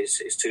jobs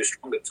is too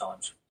strong at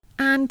times.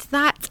 And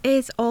that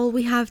is all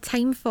we have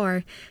time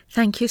for.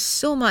 Thank you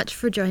so much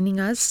for joining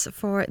us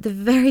for the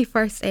very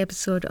first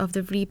episode of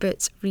the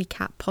Reboot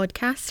Recap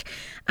podcast,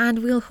 and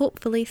we'll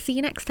hopefully see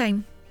you next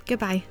time.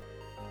 Goodbye.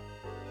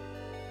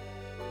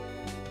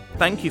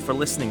 Thank you for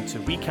listening to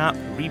Recap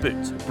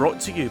Reboot, brought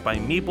to you by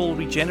Maybole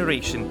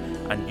Regeneration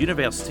and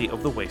University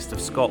of the West of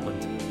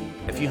Scotland.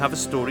 If you have a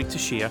story to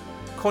share,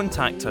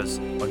 contact us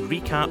on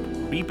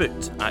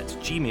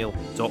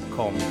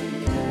recapreboot@gmail.com.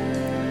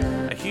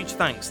 A huge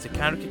thanks to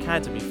Carrick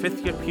Academy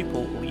 5th year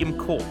pupil Liam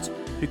Colt,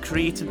 who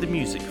created the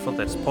music for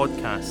this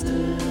podcast.